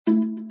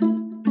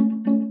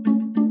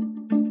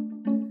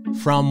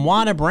From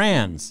Wana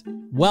Brands,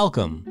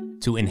 welcome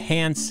to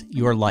Enhance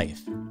Your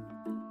Life.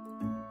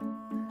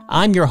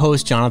 I'm your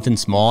host, Jonathan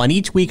Small, and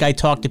each week I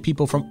talk to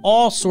people from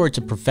all sorts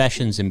of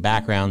professions and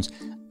backgrounds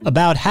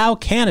about how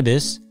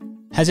cannabis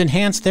has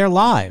enhanced their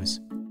lives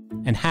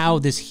and how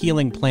this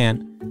healing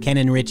plant can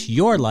enrich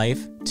your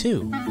life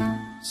too.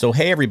 So,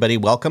 hey everybody,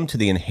 welcome to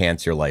the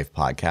Enhance Your Life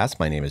podcast.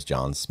 My name is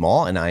John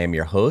Small and I am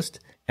your host.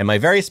 And my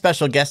very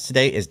special guest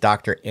today is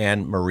Dr.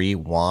 Anne-Marie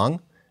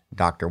Wong.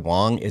 Dr.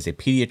 Wong is a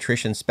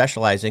pediatrician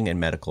specializing in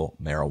medical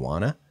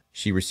marijuana.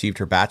 She received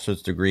her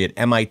bachelor's degree at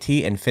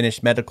MIT and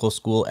finished medical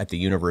school at the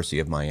University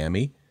of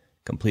Miami,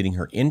 completing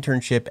her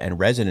internship and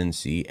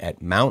residency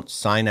at Mount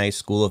Sinai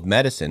School of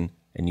Medicine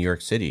in New York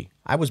City.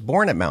 I was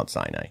born at Mount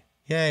Sinai.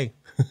 Yay.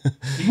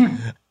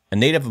 A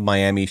native of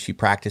Miami, she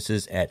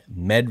practices at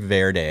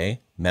Medverde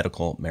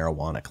Medical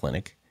Marijuana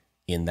Clinic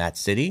in that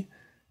city.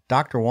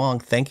 Dr.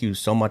 Wong, thank you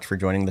so much for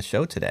joining the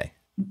show today.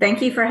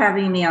 Thank you for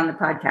having me on the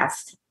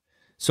podcast.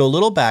 So a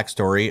little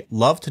backstory,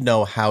 love to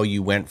know how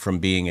you went from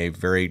being a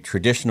very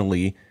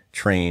traditionally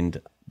trained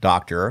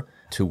doctor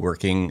to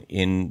working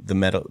in the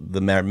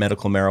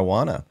medical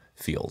marijuana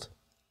field.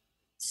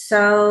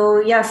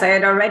 So yes, I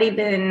had already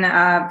been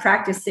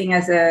practicing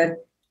as a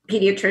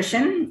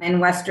pediatrician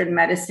in Western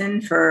medicine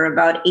for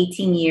about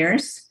 18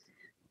 years.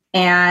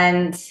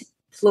 And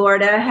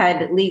Florida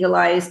had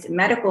legalized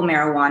medical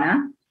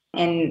marijuana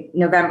in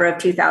November of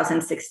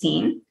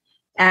 2016.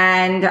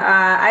 And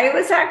I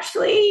was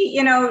actually,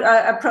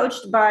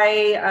 approached by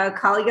a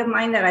colleague of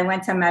mine that I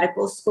went to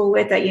medical school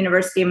with at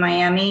University of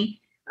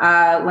Miami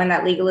when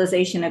that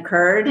legalization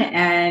occurred.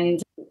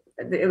 And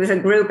it was a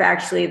group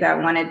actually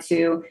that wanted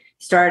to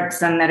start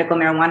some medical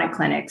marijuana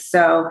clinics.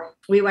 So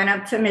we went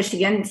up to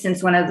Michigan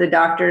since one of the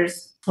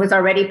doctors was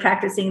already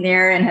practicing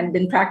there and had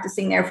been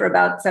practicing there for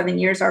about 7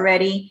 years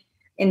already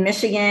in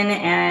Michigan,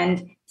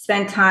 and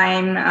spent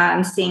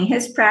time seeing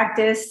his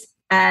practice.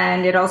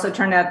 And it also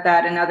turned out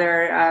that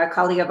another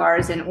colleague of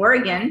ours in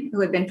Oregon,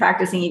 who had been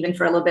practicing even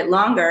for a little bit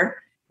longer,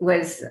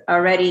 was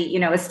already,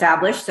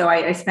 established. So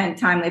I spent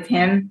time with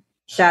him,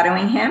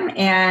 shadowing him,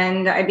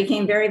 and I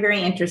became very,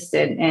 very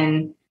interested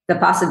in the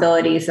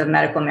possibilities of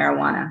medical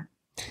marijuana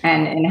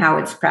and how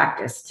it's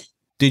practiced.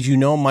 Did you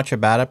know much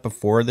about it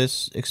before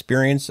this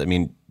experience? I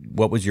mean,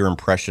 what was your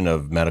impression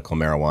of medical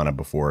marijuana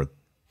before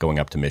going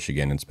up to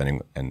Michigan and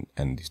spending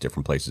and these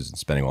different places and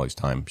spending all this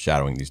time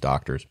shadowing these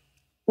doctors?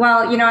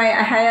 Well, I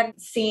had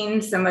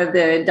seen some of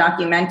the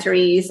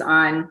documentaries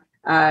on,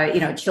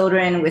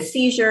 children with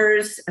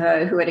seizures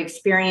who had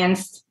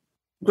experienced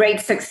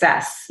great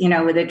success,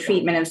 with the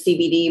treatment of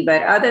CBD.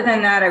 But other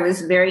than that, I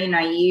was very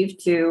naive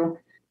to,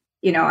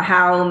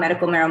 how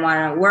medical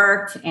marijuana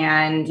worked.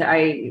 And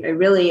I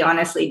really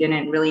honestly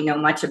didn't really know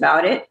much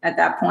about it at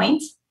that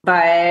point.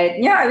 But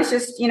yeah, I was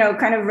just,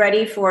 kind of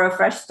ready for a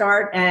fresh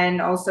start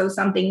and also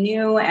something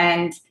new.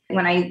 And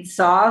when I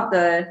saw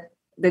the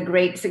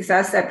great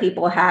success that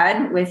people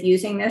had with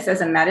using this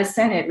as a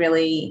medicine, it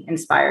really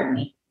inspired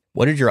me.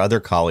 What did your other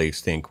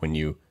colleagues think when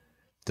you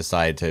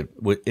decided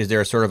to, is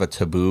there a sort of a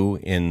taboo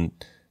in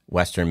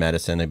Western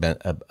medicine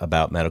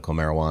about medical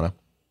marijuana?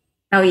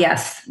 Oh,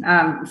 yes,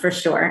 for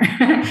sure.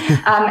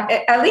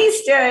 At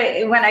least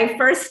when I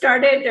first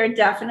started, there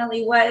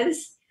definitely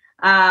was.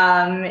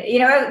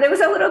 There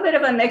was a little bit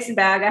of a mixed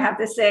bag, I have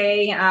to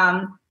say.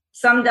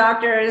 Some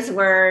doctors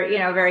were,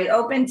 very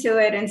open to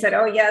it and said,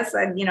 oh, yes,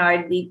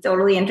 I'd be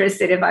totally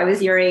interested if I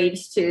was your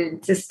age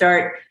to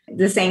start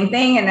the same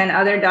thing. And then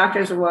other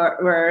doctors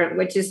were,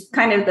 which is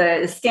kind of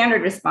the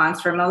standard response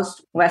for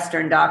most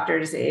Western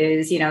doctors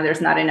is, there's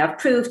not enough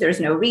proof, there's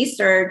no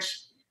research,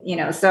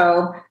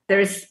 so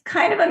there's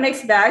kind of a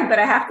mixed bag. But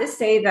I have to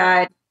say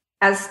that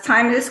as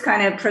time has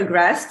kind of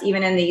progressed,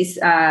 even in these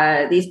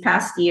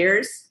past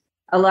years,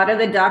 a lot of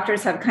the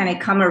doctors have kind of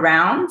come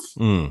around,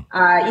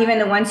 even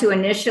the ones who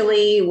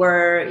initially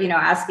were,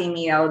 asking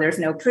me, oh, there's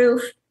no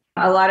proof.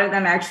 A lot of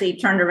them actually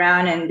turned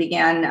around and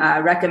began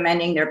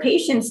recommending their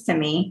patients to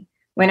me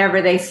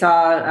whenever they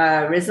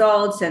saw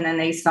results. And then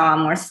they saw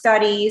more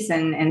studies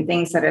and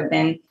things that have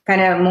been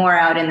kind of more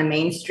out in the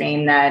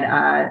mainstream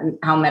that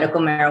how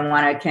medical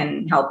marijuana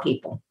can help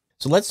people.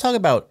 So let's talk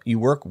about, you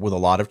work with a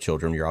lot of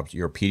children. You're a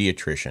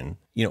pediatrician.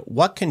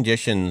 What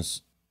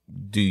conditions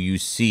do you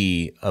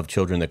see of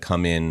children that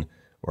come in,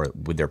 or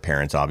with their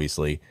parents,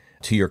 obviously,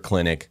 to your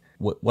clinic?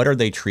 What are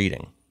they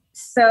treating?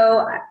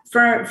 So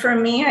for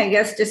me, I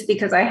guess just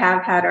because I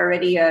have had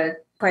already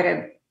quite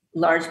a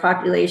large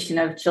population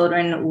of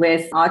children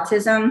with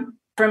autism,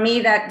 for me,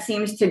 that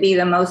seems to be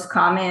the most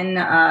common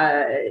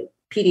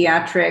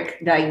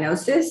pediatric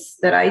diagnosis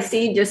that I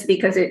see, just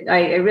because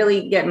I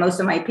really get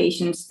most of my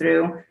patients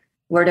through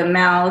word of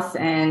mouth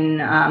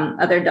and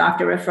other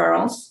doctor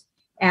referrals.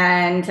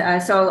 And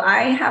so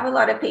I have a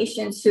lot of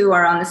patients who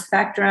are on the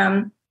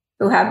spectrum,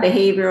 who have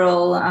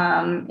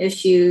behavioral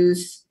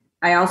issues.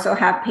 I also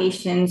have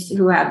patients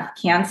who have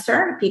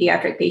cancer,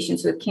 pediatric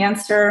patients with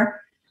cancer.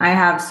 I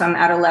have some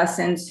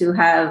adolescents who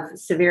have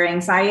severe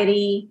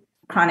anxiety,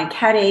 chronic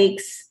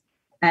headaches,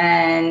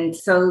 And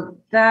so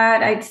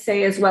that I'd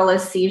say, as well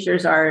as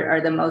seizures, are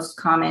the most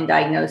common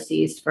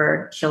diagnoses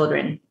for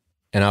children.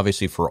 And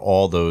obviously for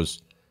all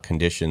those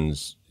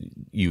conditions,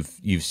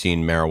 you've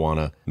seen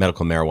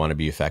medical marijuana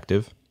be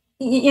effective?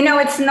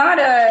 It's not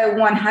a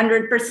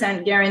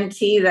 100%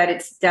 guarantee that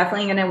it's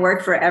definitely going to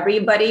work for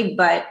everybody,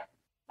 but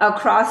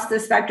across the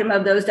spectrum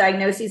of those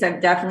diagnoses, I've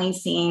definitely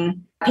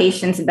seen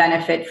patients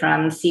benefit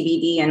from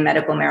CBD and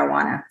medical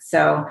marijuana.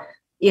 So,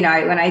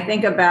 when I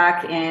think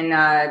back in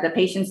the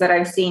patients that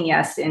I've seen,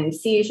 yes, in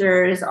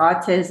seizures,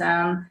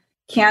 autism,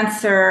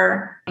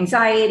 cancer,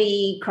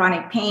 anxiety,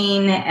 chronic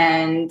pain,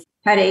 and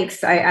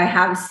headaches, I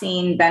have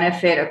seen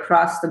benefit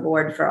across the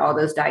board for all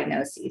those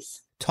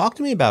diagnoses. Talk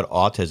to me about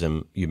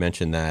autism. You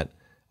mentioned that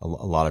a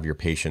lot of your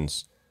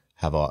patients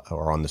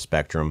are on the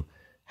spectrum.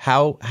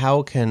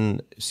 How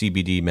can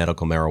CBD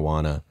medical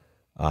marijuana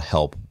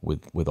help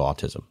with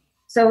autism?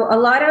 So a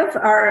lot of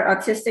our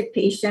autistic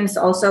patients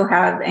also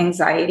have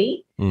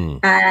anxiety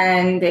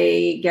and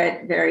they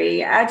get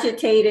very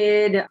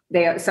agitated.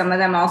 Some of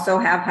them also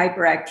have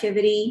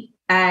hyperactivity.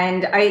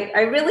 And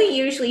I really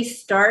usually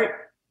start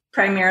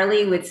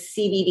primarily with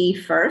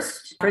CBD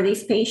first for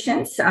these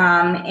patients.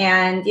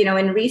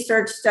 In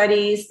research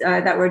studies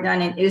that were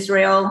done in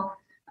Israel,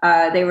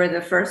 they were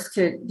the first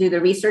to do the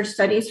research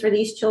studies for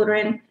these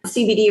children.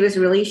 CBD was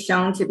really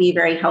shown to be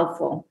very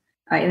helpful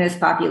in this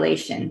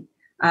population.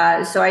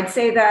 So I'd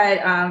say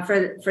that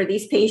for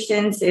these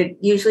patients, it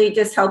usually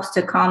just helps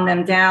to calm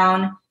them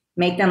down,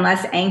 make them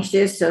less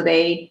anxious so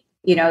they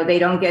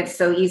don't get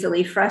so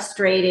easily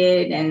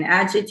frustrated and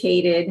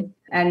agitated.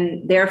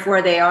 And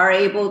therefore, they are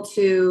able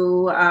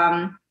to,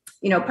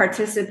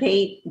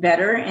 participate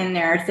better in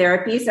their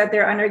therapies that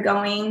they're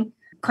undergoing.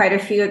 Quite a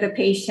few of the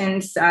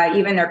patients,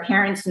 even their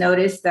parents,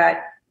 noticed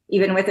that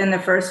even within the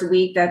first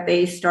week that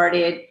they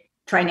started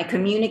trying to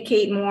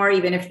communicate more,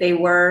 even if they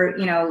were,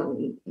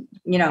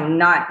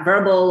 not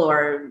verbal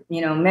or,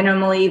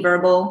 minimally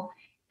verbal.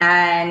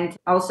 And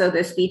also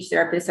the speech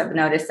therapists have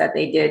noticed that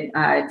they did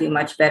do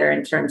much better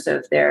in terms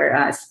of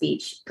their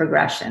speech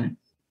progression.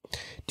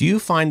 Do you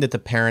find that the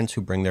parents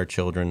who bring their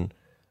children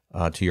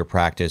to your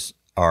practice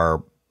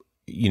are,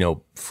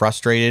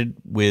 frustrated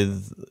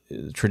with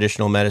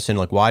traditional medicine?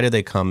 Like, why do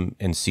they come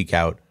and seek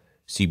out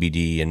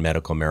CBD and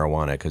medical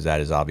marijuana? Because that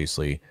is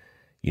obviously,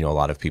 a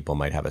lot of people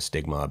might have a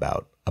stigma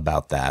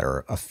about that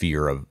or a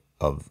fear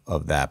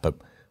of that. But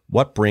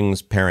what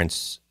brings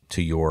parents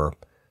to your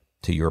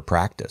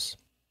practice?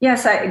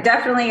 Yes,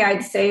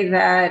 I'd say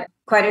that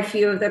quite a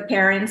few of the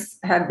parents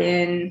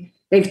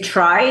they've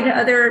tried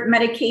other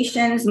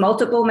medications,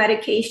 multiple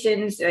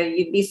medications.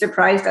 You'd be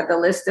surprised at the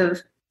list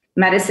of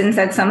medicines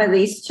that some of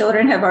these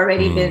children have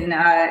already been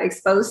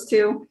exposed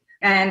to.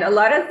 And a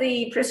lot of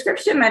the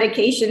prescription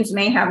medications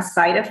may have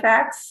side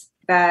effects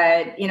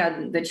that,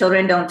 the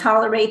children don't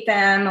tolerate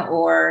them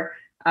or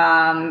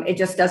it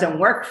just doesn't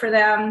work for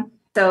them.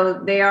 So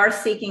they are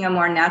seeking a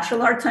more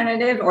natural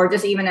alternative or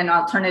just even an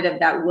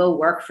alternative that will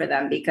work for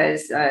them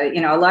because,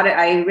 every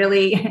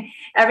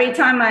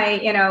time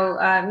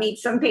I meet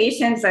some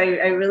patients, I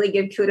really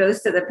give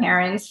kudos to the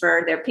parents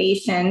for their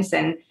patience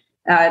and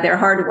their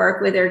hard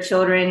work with their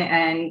children.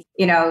 And,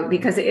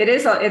 because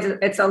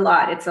it's a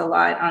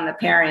lot on the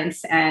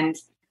parents. And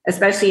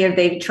especially if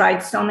they've tried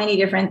so many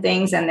different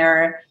things and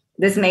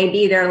this may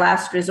be their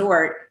last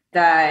resort,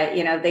 that,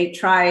 they've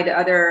tried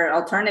other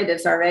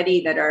alternatives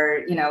already that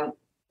are,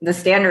 the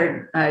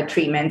standard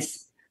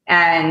treatments.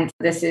 And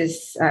this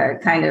is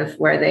kind of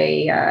where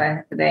they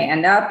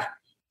end up.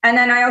 And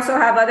then I also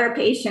have other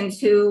patients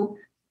who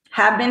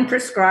have been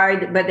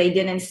prescribed, but they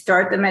didn't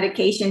start the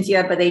medications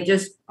yet, but they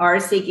just are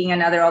seeking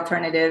another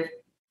alternative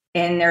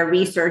in their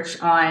research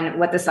on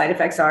what the side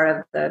effects are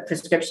of the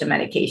prescription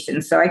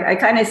medication. So I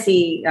kind of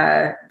see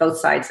both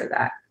sides of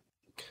that.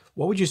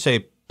 What would you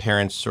say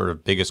parents' sort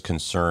of biggest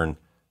concern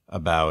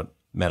about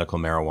medical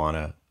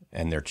marijuana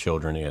and their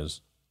children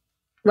is?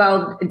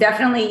 Well,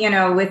 definitely,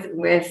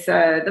 with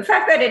the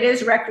fact that it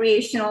is a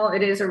recreational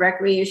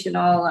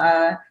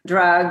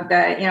drug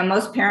that,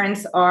 most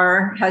parents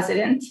are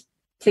hesitant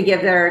to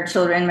give their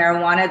children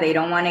marijuana. They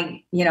don't want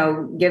to,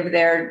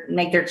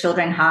 make their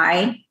children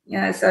high,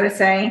 so to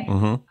say.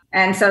 Mm-hmm.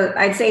 And so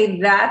I'd say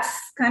that's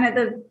kind of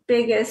the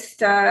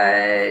biggest,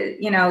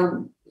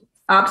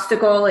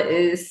 obstacle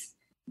is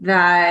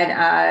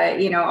that,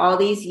 all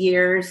these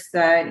years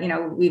that,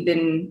 we've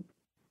been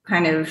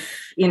kind of,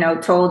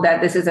 told that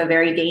this is a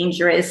very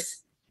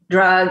dangerous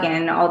drug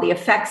and all the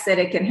effects that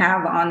it can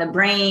have on the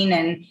brain.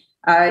 And,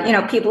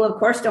 people, of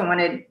course, don't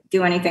want to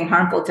do anything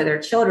harmful to their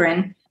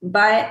children.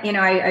 But,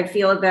 I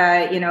feel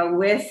that,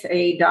 with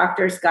a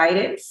doctor's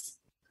guidance,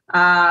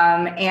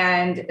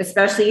 and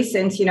especially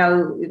since,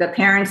 the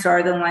parents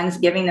are the ones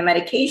giving the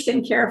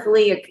medication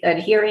carefully,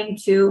 adhering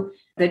to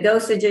the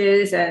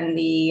dosages and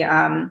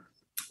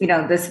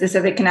the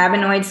specific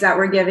cannabinoids that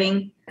we're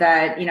giving,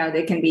 that,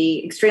 they can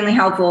be extremely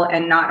helpful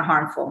and not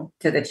harmful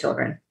to the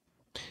children.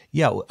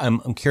 Yeah,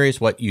 I'm curious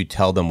what you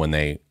tell them when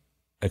they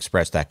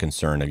express that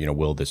concern of,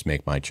 will this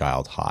make my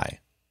child high?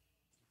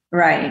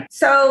 Right.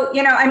 So,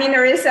 I mean,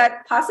 there is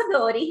that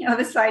possibility of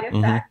a side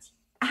effect.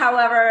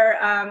 However,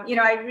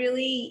 I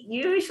really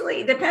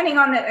usually, depending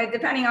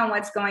on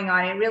what's going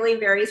on, it really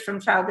varies from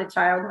child to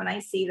child when I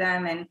see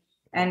them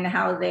and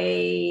how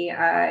they,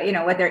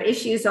 what their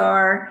issues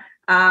are.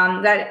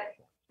 That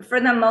for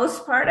the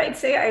most part, I'd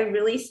say I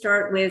really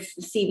start with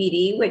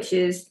CBD, which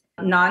is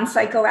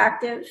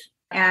non-psychoactive,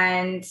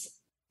 and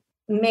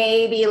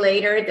maybe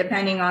later,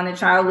 depending on the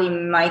child, we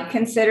might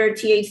consider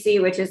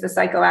THC, which is the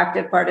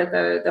psychoactive part of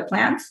the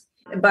plant.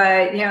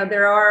 But,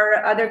 there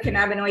are other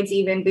cannabinoids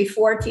even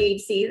before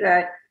THC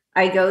that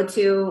I go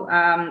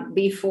to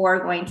before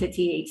going to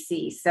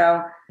THC.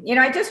 So,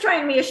 I just try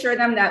and reassure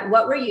them that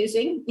what we're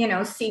using,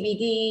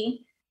 CBD,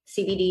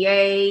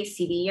 CBDA,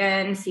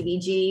 CBN,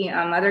 CBG,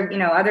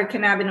 other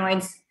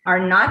cannabinoids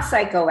are not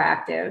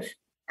psychoactive.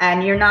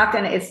 And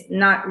it's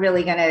not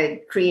really going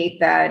to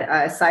create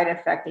that side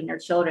effect in your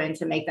children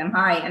to make them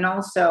high. And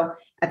also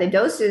at the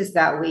doses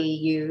that we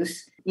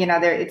use,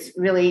 it's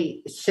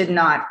really should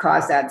not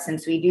cause that,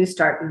 since we do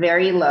start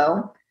very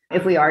low.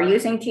 If we are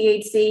using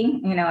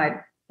THC,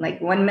 at like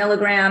 1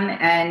 milligram,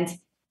 and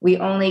we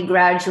only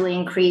gradually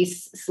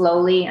increase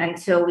slowly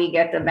until we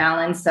get the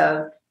balance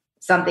of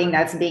something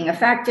that's being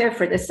effective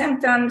for the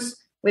symptoms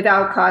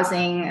without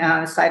causing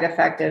side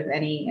effect of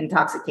any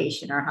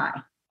intoxication or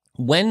high.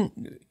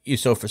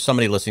 So for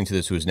somebody listening to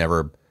this who's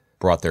never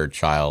brought their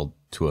child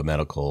to a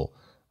medical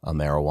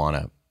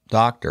marijuana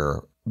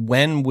doctor,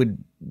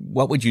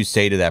 what would you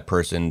say to that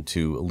person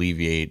to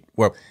alleviate?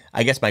 Well,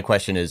 I guess my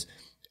question is,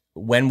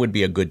 when would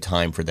be a good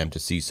time for them to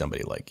see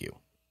somebody like you?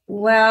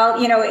 Well,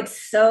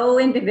 it's so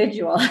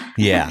individual.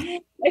 Yeah.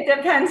 It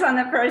depends on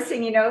the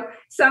person.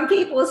 Some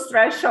people's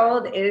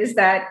threshold is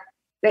that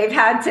they've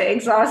had to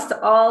exhaust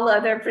all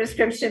other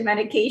prescription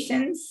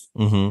medications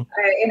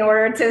in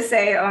order to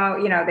say,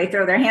 they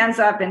throw their hands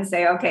up and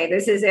say, okay,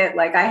 this is it.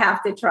 Like, I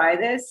have to try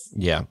this.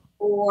 Yeah.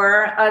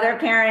 Or other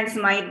parents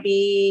might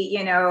be,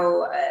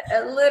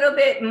 a little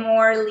bit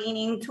more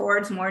leaning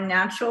towards more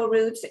natural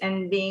routes,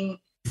 and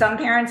some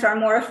parents are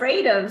more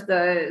afraid of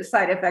the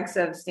side effects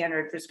of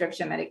standard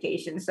prescription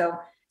medication. So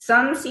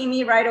some see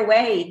me right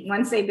away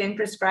once they've been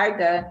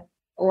prescribed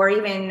or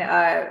even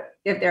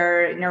if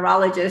their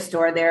neurologist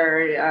or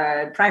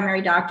their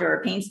primary doctor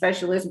or pain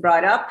specialist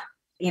brought up,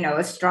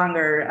 a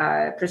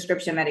stronger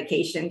prescription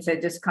medication, to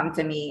just come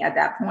to me at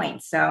that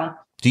point. So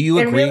do you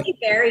agree? It really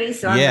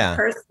varies on the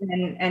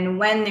person and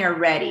when they're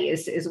ready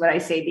is what I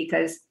say,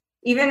 because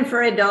even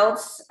for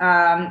adults,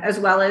 as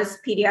well as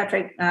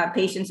pediatric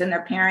patients and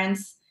their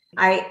parents,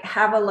 I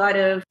have a lot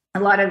of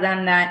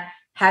them that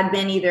had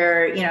been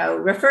either,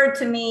 referred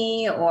to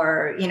me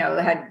or,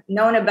 had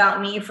known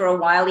about me for a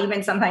while,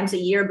 even sometimes a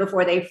year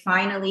before they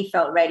finally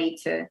felt ready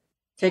to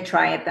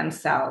try it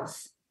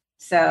themselves.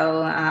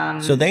 So,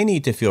 so they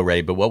need to feel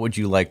ready. But what would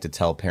you like to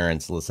tell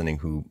parents listening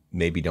who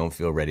maybe don't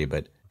feel ready,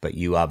 but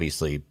you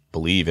obviously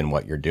believe in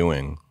what you're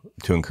doing,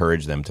 to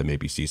encourage them to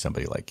maybe see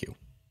somebody like you?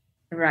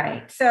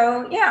 Right.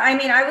 So,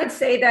 I would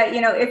say that,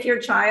 if your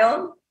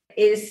child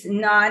is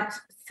not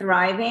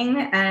thriving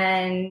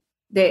and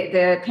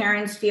the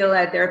parents feel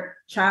that their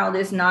child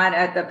is not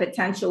at the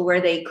potential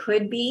where they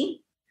could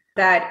be,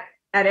 that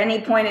at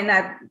any point in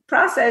that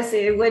process,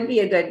 it would be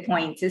a good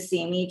point to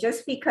see me,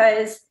 just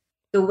because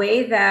the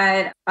way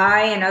that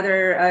I and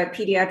other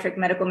pediatric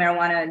medical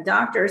marijuana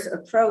doctors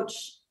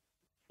approach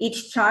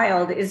each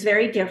child is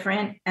very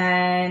different.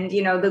 And,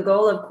 the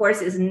goal, of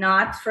course, is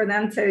not for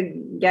them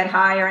to get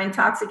high or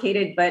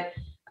intoxicated, but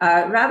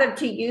rather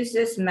to use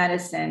this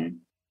medicine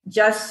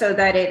just so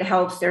that it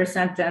helps their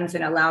symptoms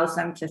and allows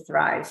them to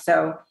thrive.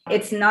 So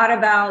it's not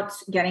about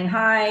getting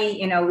high.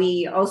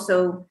 We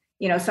also,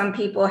 some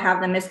people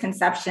have the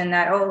misconception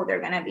that, they're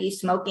going to be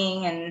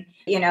smoking and,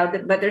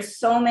 but there's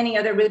so many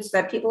other routes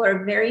that people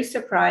are very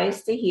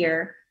surprised to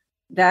hear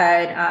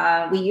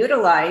that we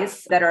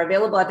utilize, that are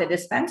available at the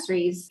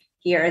dispensaries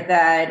here,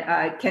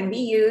 that can be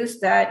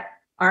used, that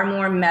are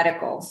more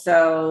medical.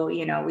 So,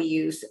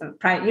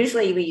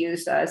 usually we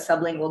use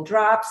sublingual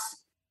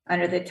drops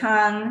under the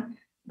tongue,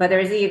 but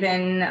there's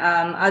even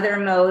other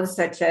modes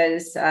such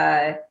as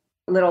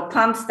little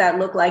pumps that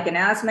look like an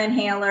asthma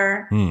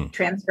inhaler,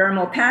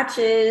 transdermal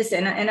patches,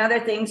 and other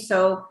things.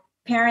 So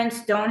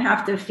parents don't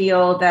have to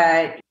feel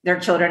that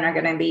their children are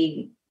going to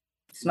be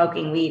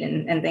smoking weed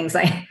and things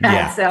like that.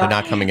 Yeah, so they're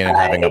not coming in and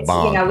having a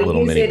bomb. We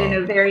use it in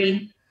a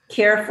very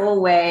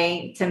careful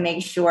way to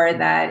make sure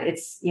that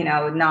it's,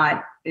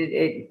 not,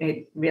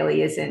 it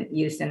really isn't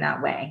used in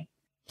that way.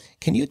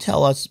 Can you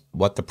tell us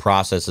what the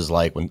process is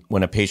like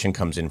when a patient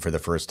comes in for the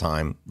first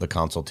time, the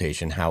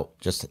consultation,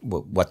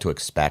 what to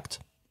expect?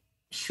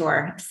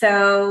 Sure.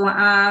 So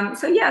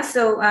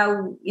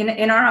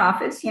in our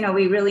office,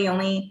 we really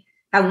only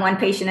have one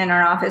patient in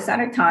our office at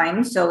a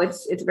time. So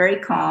it's very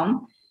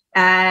calm.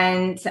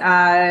 And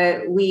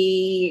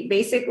we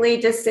basically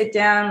just sit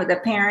down with the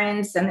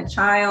parents and the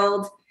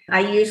child. I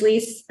usually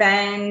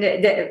spend,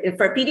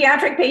 for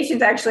pediatric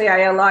patients, actually, I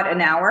allot an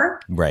hour.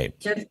 Right.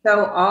 Just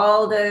so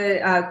all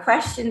the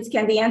questions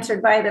can be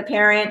answered by the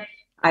parent.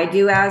 I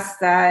do ask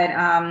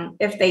that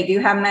if they do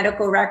have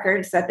medical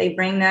records that they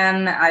bring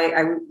them.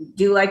 I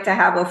do like to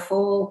have a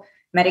full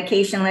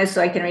medication list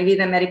so I can review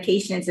the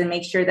medications and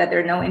make sure that there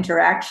are no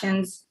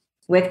interactions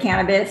with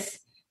cannabis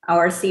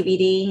or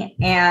CBD.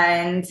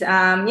 And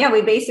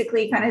we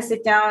basically kind of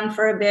sit down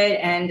for a bit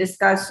and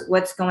discuss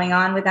what's going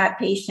on with that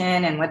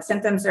patient and what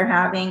symptoms they're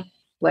having,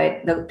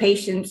 what the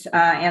patient's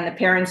and the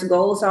parents'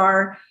 goals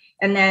are.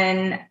 And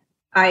then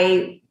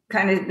I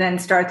kind of then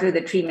start through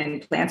the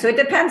treatment plan. So it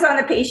depends on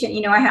the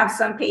patient. I have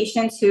some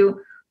patients who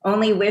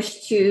only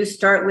wish to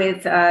start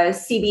with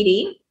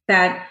CBD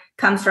that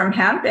comes from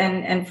hemp.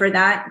 And for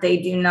that, they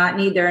do not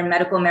need their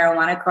medical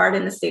marijuana card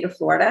in the state of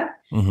Florida.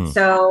 Mm-hmm.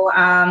 So,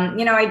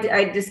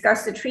 I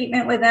discuss the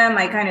treatment with them.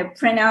 I kind of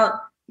print out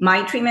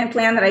my treatment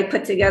plan that I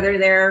put together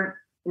there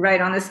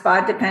right on the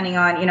spot, depending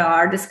on,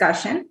 our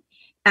discussion.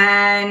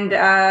 And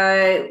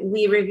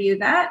we review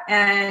that.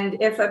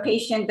 And if a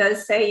patient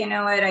does say, you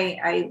know what,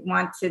 I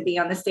want to be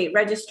on the state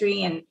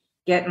registry and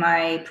get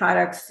my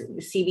products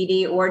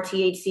CBD or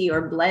THC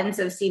or blends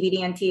of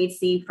CBD and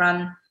THC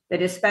from the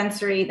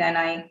dispensary, then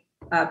I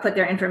put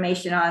their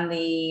information on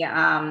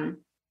the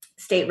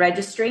state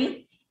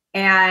registry.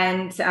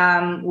 And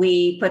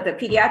we put the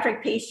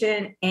pediatric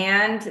patient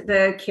and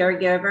the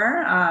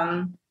caregiver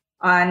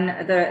on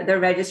the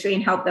registry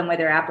and help them with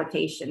their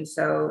application.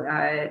 So,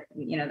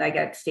 that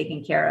gets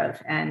taken care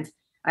of. And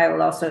I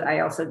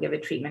also give a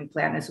treatment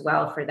plan as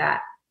well for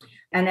that.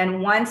 And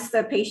then once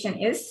the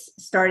patient is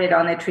started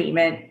on the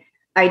treatment,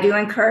 I do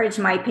encourage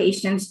my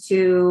patients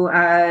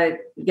to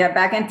get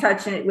back in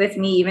touch with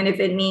me, even if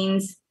it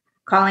means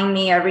calling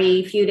me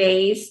every few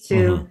days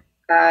to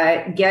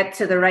get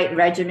to the right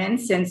regimen.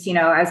 Since,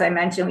 as I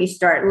mentioned, we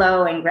start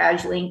low and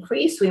gradually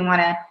increase. We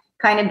want to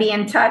kind of be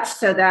in touch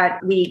so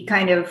that we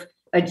kind of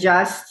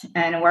adjust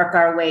and work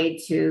our way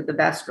to the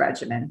best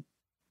regimen.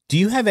 Do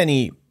you have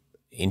any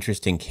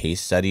interesting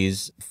case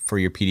studies for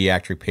your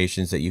pediatric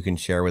patients that you can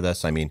share with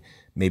us? I mean,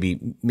 maybe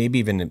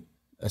even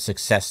a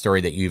success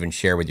story that you even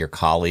share with your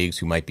colleagues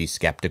who might be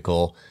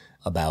skeptical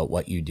about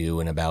what you do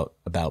and about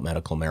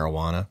medical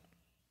marijuana?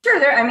 Sure.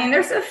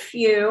 There's a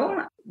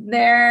few.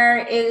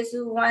 There is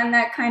one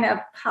that kind of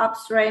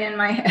pops right in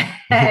my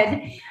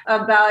head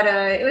about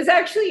it was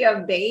actually a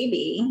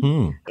baby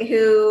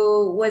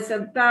who was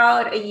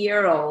about a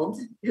year old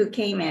who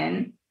came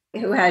in,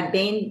 who had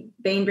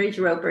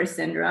Bainbridge-Roper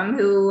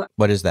syndrome,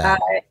 what is that?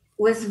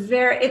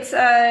 It's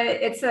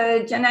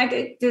a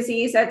genetic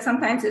disease that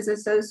sometimes is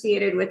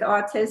associated with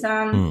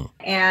autism.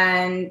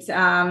 And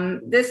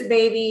this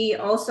baby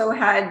also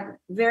had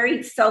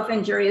very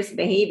self-injurious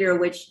behavior,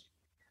 which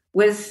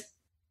was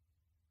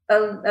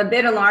a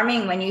bit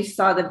alarming when you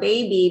saw the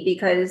baby,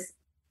 because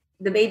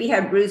the baby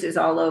had bruises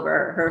all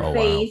over her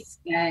face.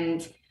 Wow.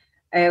 And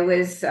it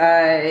was,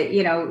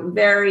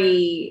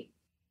 very,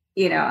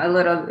 a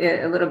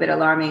little bit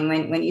alarming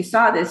when you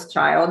saw this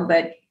child.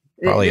 But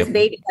this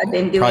baby had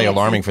been doing probably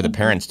alarming for the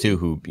parents too,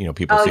 who,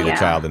 people see the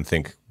child and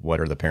think,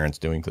 what are the parents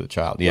doing to the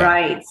child? Yeah.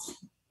 Right.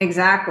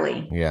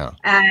 Exactly. Yeah.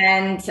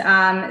 And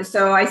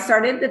so I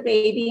started the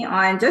baby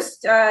on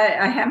just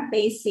a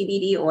hemp-based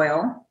CBD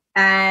oil.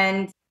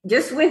 And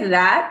just with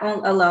that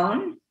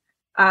alone,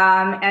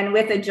 and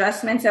with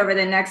adjustments over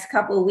the next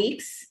couple of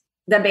weeks,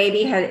 the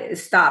baby had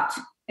stopped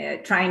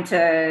trying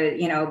to,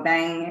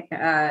 bang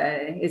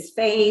his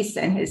face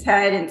and his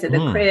head into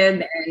the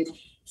crib, and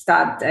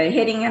stopped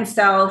hitting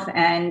himself,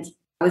 and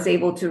was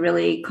able to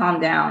really calm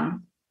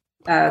down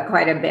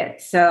quite a bit.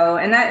 So,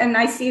 and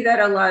I see that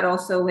a lot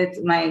also with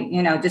my,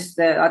 just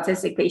the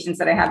autistic patients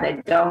that I have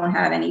that don't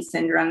have any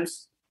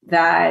syndromes,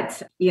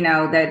 that,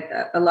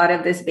 that a lot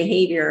of this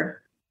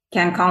behavior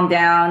can calm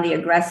down. The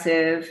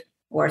aggressive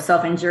or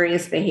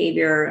self-injurious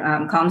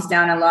behavior calms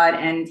down a lot.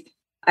 And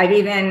I've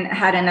even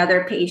had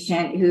another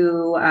patient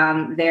who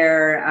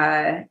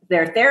their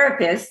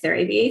therapist, their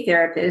ABA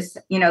therapist,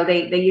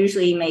 they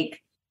usually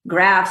make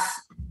graphs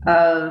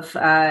of,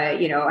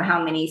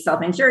 how many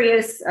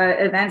self-injurious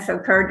events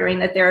occurred during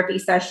the therapy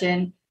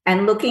session.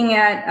 And looking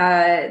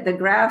at the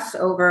graphs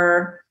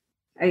over,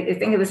 I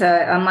think it was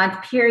a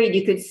month period,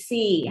 you could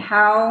see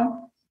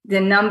how the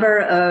number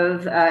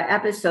of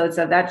episodes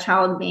of that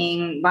child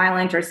being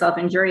violent or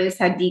self-injurious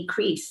had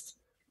decreased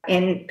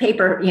in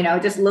paper,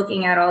 just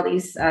looking at all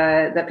these,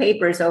 the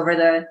papers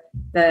over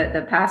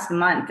the past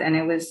month. And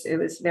it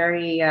was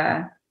very,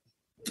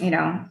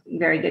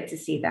 very good to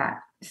see that.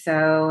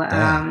 So,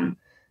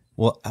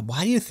 well,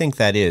 why do you think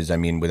that is? I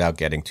mean, without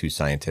getting too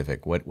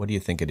scientific, what do you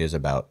think it is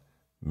about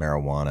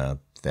marijuana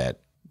that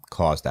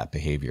caused that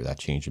behavior, that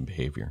change in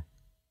behavior?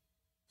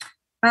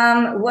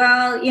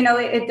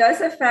 It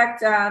does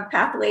affect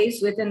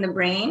pathways within the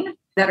brain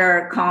that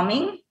are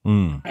calming,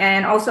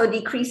 and also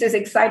decreases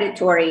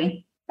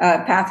excitatory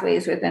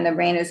pathways within the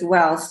brain as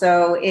well.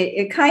 So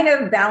it kind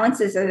of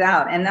balances it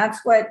out. And that's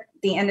what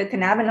the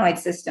endocannabinoid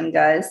system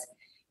does,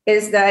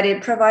 is that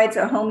it provides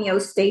a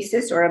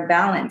homeostasis or a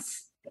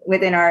balance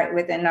within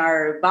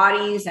our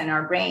bodies and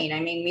our brain.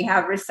 I mean, we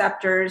have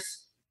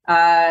receptors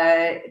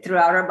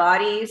throughout our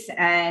bodies,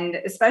 and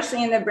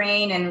especially in the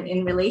brain, and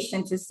in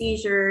relation to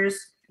seizures,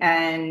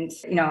 and,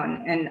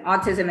 and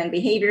autism and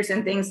behaviors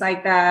and things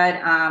like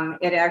that.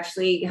 It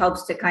actually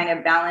helps to kind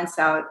of balance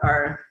out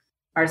our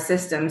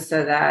system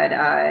so that,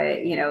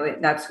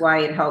 that's why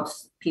it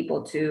helps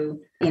people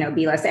to,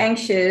 be less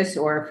anxious,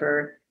 or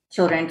for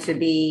children to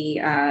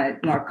be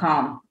more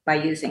calm by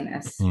using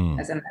this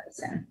as a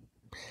medicine.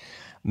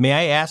 May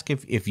I ask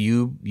if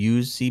you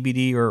use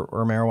CBD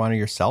or marijuana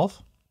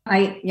yourself?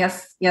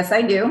 Yes,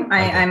 I do. Okay.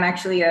 I'm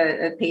actually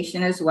a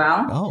patient as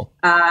well. Oh.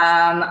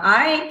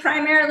 I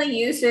primarily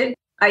use it.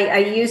 I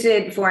use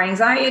it for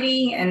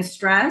anxiety and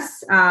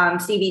stress.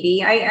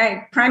 CBD.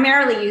 I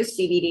primarily use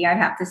CBD, I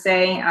have to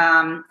say,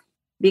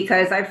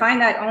 because I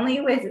find that only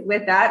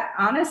with that,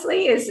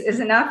 honestly, is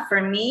enough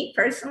for me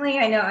personally.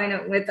 I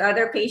know with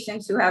other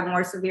patients who have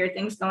more severe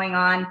things going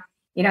on,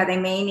 they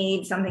may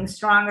need something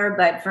stronger.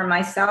 But for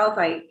myself,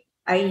 I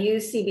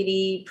use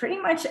CBD pretty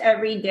much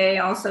every day,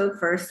 also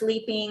for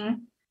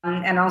sleeping.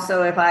 And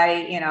also if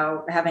I,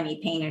 have any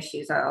pain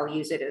issues, I'll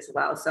use it as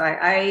well. So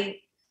I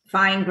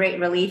find great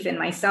relief in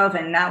myself.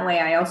 And that way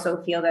I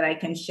also feel that I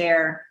can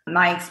share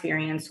my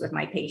experience with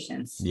my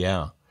patients.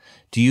 Yeah.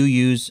 Do you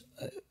use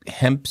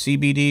hemp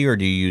CBD, or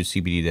do you use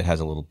CBD that has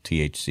a little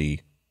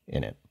THC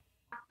in it?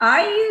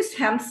 I use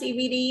hemp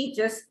CBD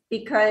just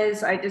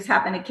because I just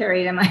happen to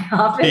carry it in my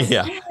office.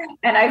 Yeah.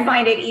 And I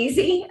find it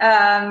easy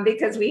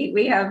because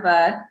we have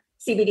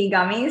CBD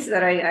gummies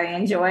that I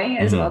enjoy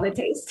as well, the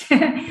taste.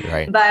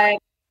 Right. But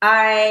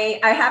I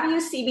have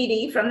used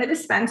CBD from the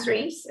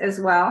dispensaries as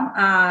well.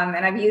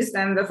 And I've used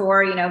them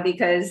before,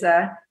 because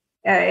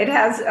it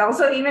has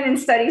also, even in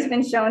studies,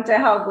 been shown to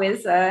help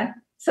with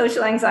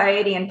social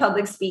anxiety and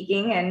public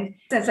speaking. And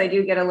since I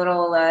do get a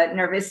little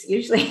nervous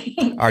usually.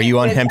 Are you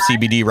on hemp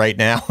CBD right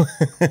now?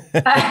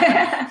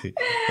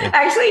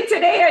 Actually,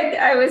 today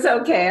I was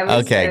okay. I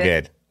was, okay,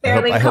 good.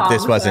 I hope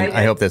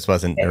this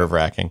wasn't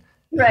nerve-wracking.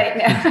 Right.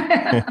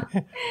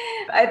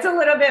 It's a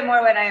little bit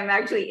more when I'm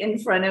actually in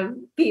front of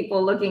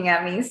people looking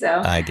at me.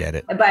 So I get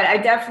it. But I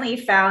definitely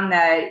found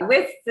that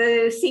with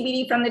the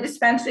CBD from the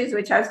dispensaries,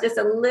 which has just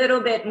a little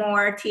bit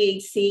more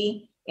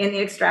THC in the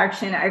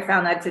extraction, I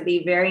found that to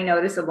be very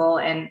noticeable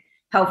and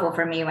helpful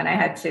for me when I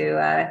had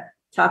to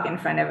talk in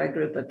front of a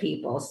group of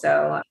people.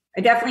 So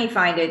I definitely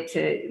find it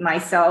to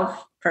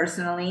myself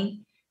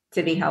personally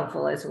to be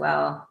helpful as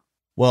well.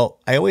 Well,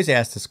 I always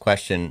ask this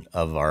question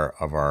of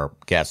our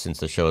guests, since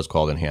the show is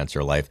called Enhance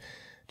Your Life,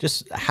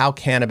 just how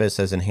cannabis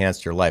has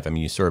enhanced your life. I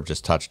mean, you sort of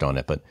just touched on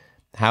it, but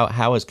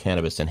how has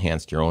cannabis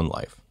enhanced your own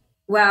life?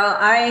 Well,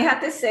 I have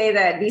to say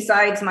that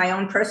besides my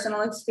own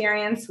personal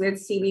experience with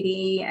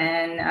CBD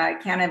and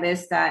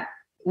cannabis, that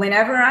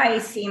whenever I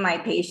see my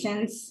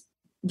patients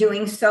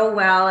doing so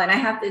well, and I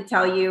have to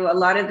tell you, a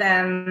lot of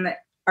them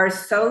are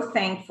so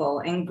thankful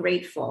and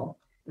grateful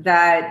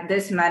that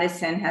this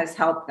medicine has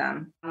helped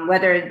them,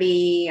 whether it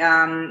be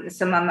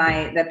some of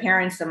the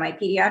parents of my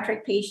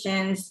pediatric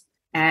patients,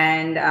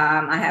 and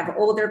I have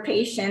older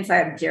patients, I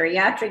have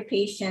geriatric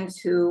patients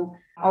who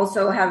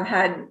also have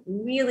had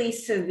really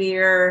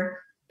severe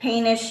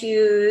pain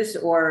issues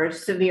or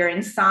severe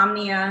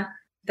insomnia,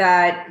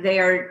 that they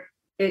are,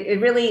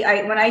 it really,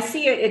 when I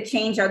see it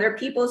change other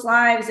people's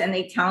lives and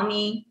they tell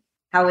me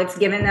how it's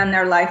given them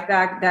their life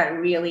back, that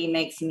really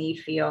makes me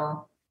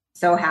feel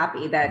so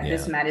happy that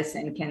this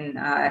medicine can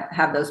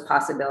have those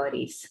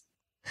possibilities.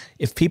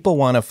 If people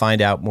want to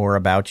find out more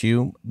about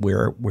you,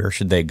 where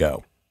should they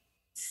go?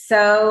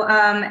 So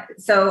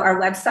our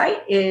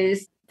website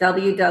is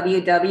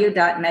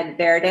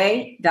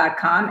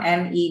www.medverde.com,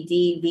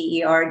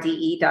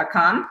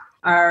 medverde.com.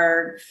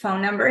 Our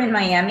phone number in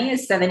Miami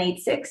is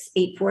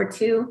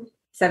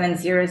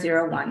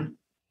 786-842-7001.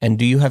 And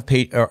do you have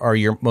are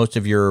most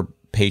of your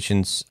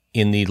patients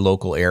in the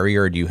local area,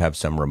 or do you have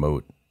some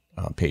remote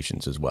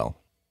patients as well?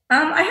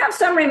 I have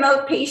some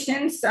remote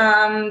patients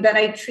that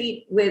I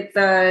treat with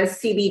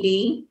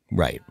CBD.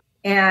 Right.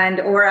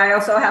 Or I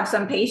also have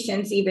some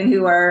patients even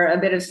who are a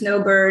bit of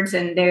snowbirds,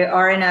 and they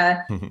are in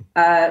a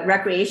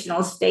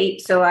recreational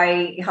state. So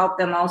I help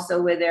them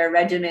also with their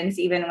regimens,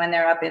 even when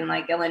they're up in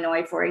like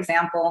Illinois, for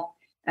example.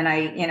 And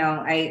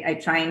I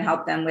try and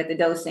help them with the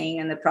dosing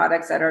and the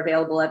products that are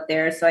available up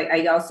there. So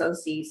I also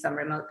see some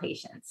remote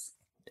patients.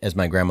 As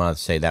my grandma would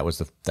say, that was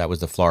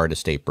the Florida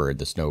state bird,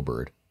 the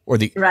snowbird, or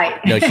the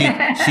right. No,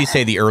 she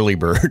say the early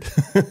bird.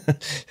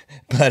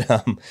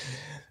 But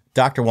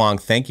Dr. Wong,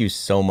 thank you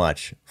so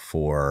much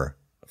for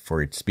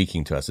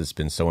speaking to us. It's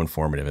been so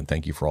informative, and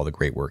thank you for all the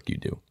great work you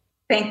do.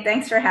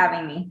 Thanks for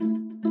having me.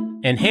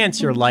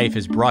 Enhance Your Life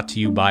is brought to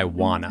you by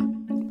Wana,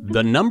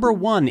 the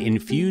 #1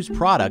 infused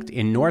product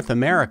in North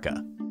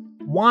America.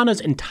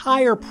 Wana's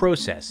entire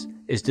process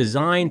is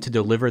designed to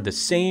deliver the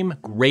same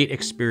great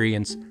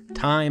experience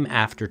time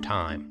after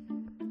time.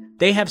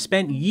 They have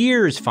spent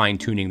years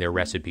fine-tuning their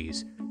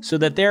recipes so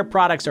that their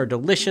products are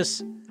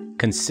delicious,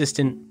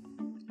 consistent,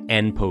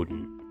 and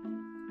potent.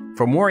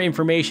 For more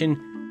information,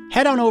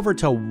 head on over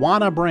to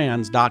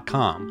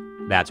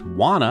wanabrands.com. That's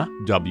Wana,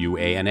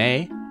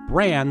 W-A-N-A,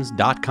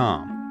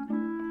 brands.com.